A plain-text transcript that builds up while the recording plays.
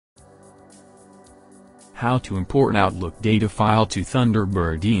How to import Outlook data file to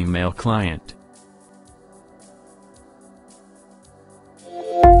Thunderbird email client.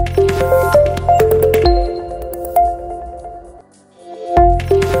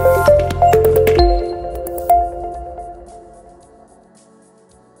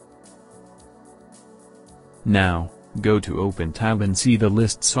 Now, go to Open tab and see the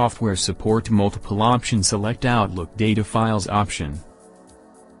list Software Support Multiple option. Select Outlook Data Files option.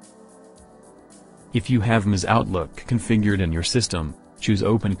 If you have MS Outlook configured in your system, choose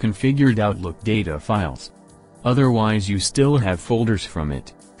Open Configured Outlook Data Files. Otherwise you still have folders from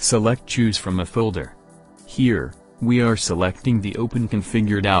it, select Choose from a folder. Here, we are selecting the Open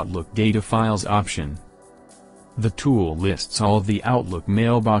Configured Outlook Data Files option. The tool lists all of the Outlook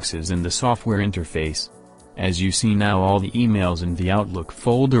mailboxes in the software interface. As you see now, all the emails in the Outlook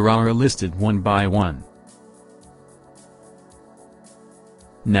folder are listed one by one.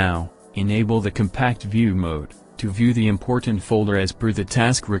 Now, enable the Compact View mode, to view the important folder as per the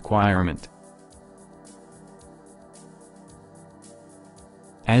task requirement.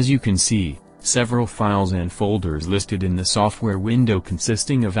 As you can see, several files and folders listed in the software window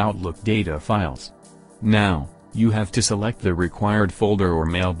consisting of Outlook data files. Now, you have to select the required folder or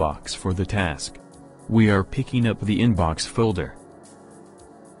mailbox for the task. We are picking up the Inbox folder.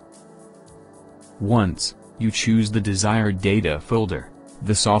 Once you choose the desired data folder,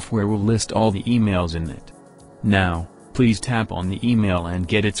 the software will list all the emails in it. Now, please tap on the email and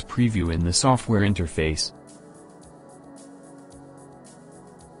get its preview in the software interface.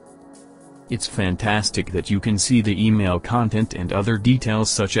 It's fantastic that you can see the email content and other details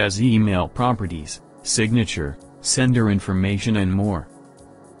such as email properties, signature, sender information and more.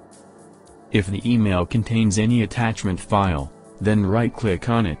 If the email contains any attachment file, then right-click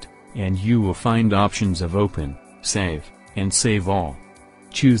on it, and you will find options of Open, Save, and Save All.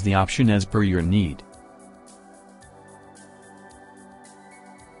 Choose the option as per your need.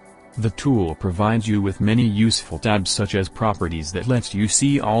 The tool provides you with many useful tabs such as Properties that lets you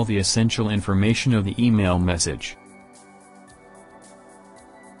see all the essential information of the email message.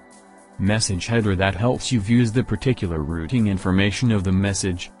 Message Header that helps you view the particular routing information of the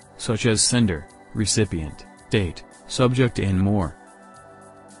message, such as sender, recipient, date, subject and more.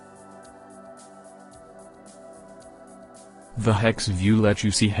 The Hex View lets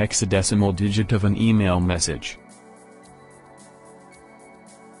you see hexadecimal digit of an email message.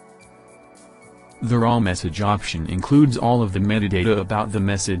 The Raw Message option includes all of the metadata about the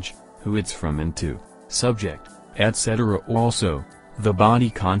message, who it's from and to, subject, etc. Also, the body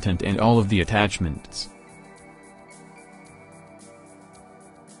content and all of the attachments.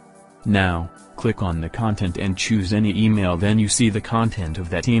 Now, click on the content and choose any email, then you see the content of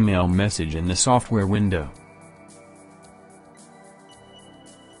that email message in the software window.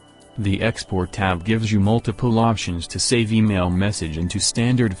 The Export tab gives you multiple options to save email message into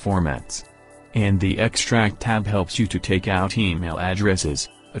standard formats. And the Extract tab helps you to take out email addresses,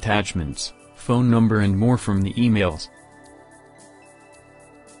 attachments, phone number and more from the emails.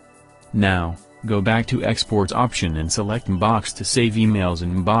 Now, go back to Export option and select MBOX to save emails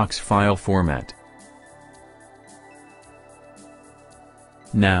in MBOX file format.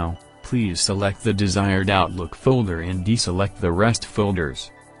 Now, please select the desired Outlook folder and deselect the rest folders.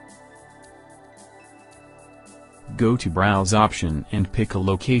 Go to Browse option and pick a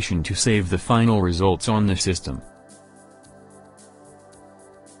location to save the final results on the system.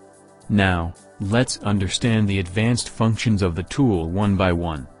 Now, let's understand the advanced functions of the tool one by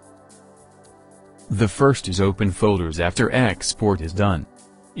one. The first is open folders after export is done.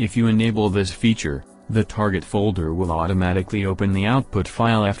 If you enable this feature, the target folder will automatically open the output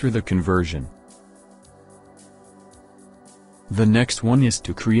file after the conversion. The next one is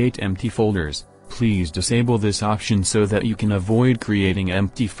to create empty folders. Please disable this option so that you can avoid creating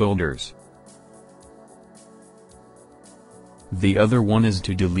empty folders. The other one is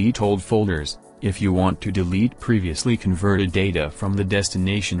to delete old folders. If you want to delete previously converted data from the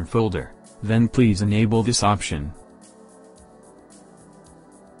destination folder, then please enable this option.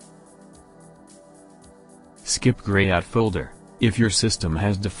 Skip Grayout folder. If your system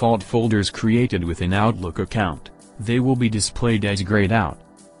has default folders created with an Outlook account, they will be displayed as grayed out.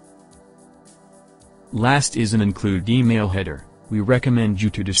 Last is an Include Email Header. We recommend you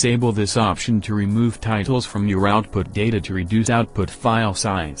to disable this option to remove titles from your output data to reduce output file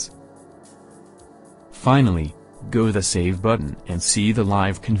size. Finally, go to the Save button and see the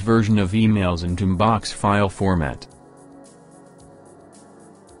live conversion of emails into MBOX file format.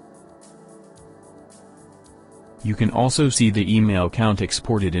 You can also see the email count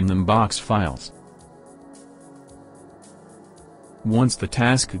exported in the MBOX files. Once the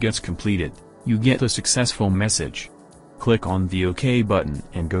task gets completed, You get a successful message. Click on the OK button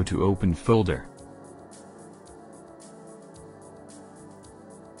and go to Open Folder.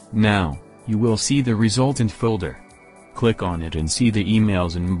 Now, you will see the resultant folder. Click on it and see the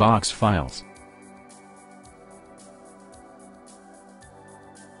emails and MBOX files.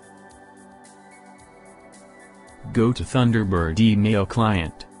 Go to Thunderbird email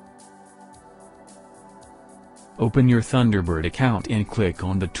client. Open your Thunderbird account and click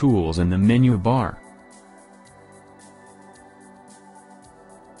on the tools in the menu bar.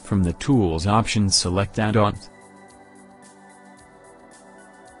 From the tools options select Add-ons.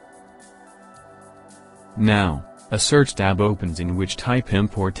 Now, a search tab opens in which type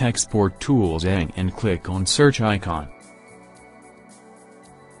Import-Export Tools and click on search icon.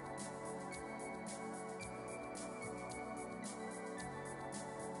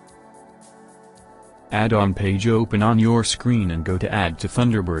 Add-on page open on your screen and go to Add to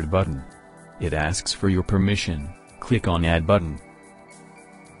Thunderbird button. It asks for your permission, click on Add button.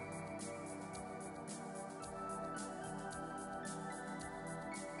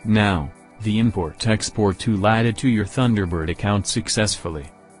 Now, the Import-Export tool added to your Thunderbird account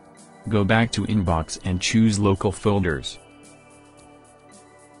successfully. Go back to Inbox and choose Local Folders.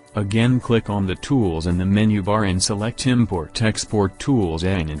 Again click on the tools in the menu bar and select Import-Export Tools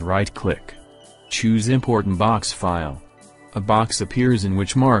and right-click. Choose Import MBOX File. A box appears in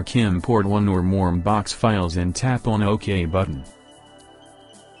which mark Import one or more MBOX files and tap on OK button.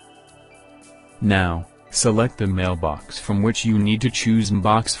 Now, select the mailbox from which you need to choose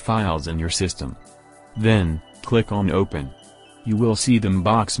MBOX files in your system. Then, click on Open. You will see the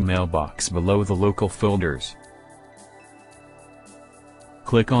MBOX mailbox below the local folders.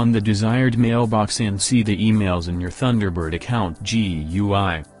 Click on the desired mailbox and see the emails in your Thunderbird account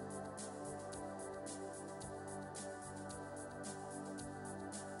GUI.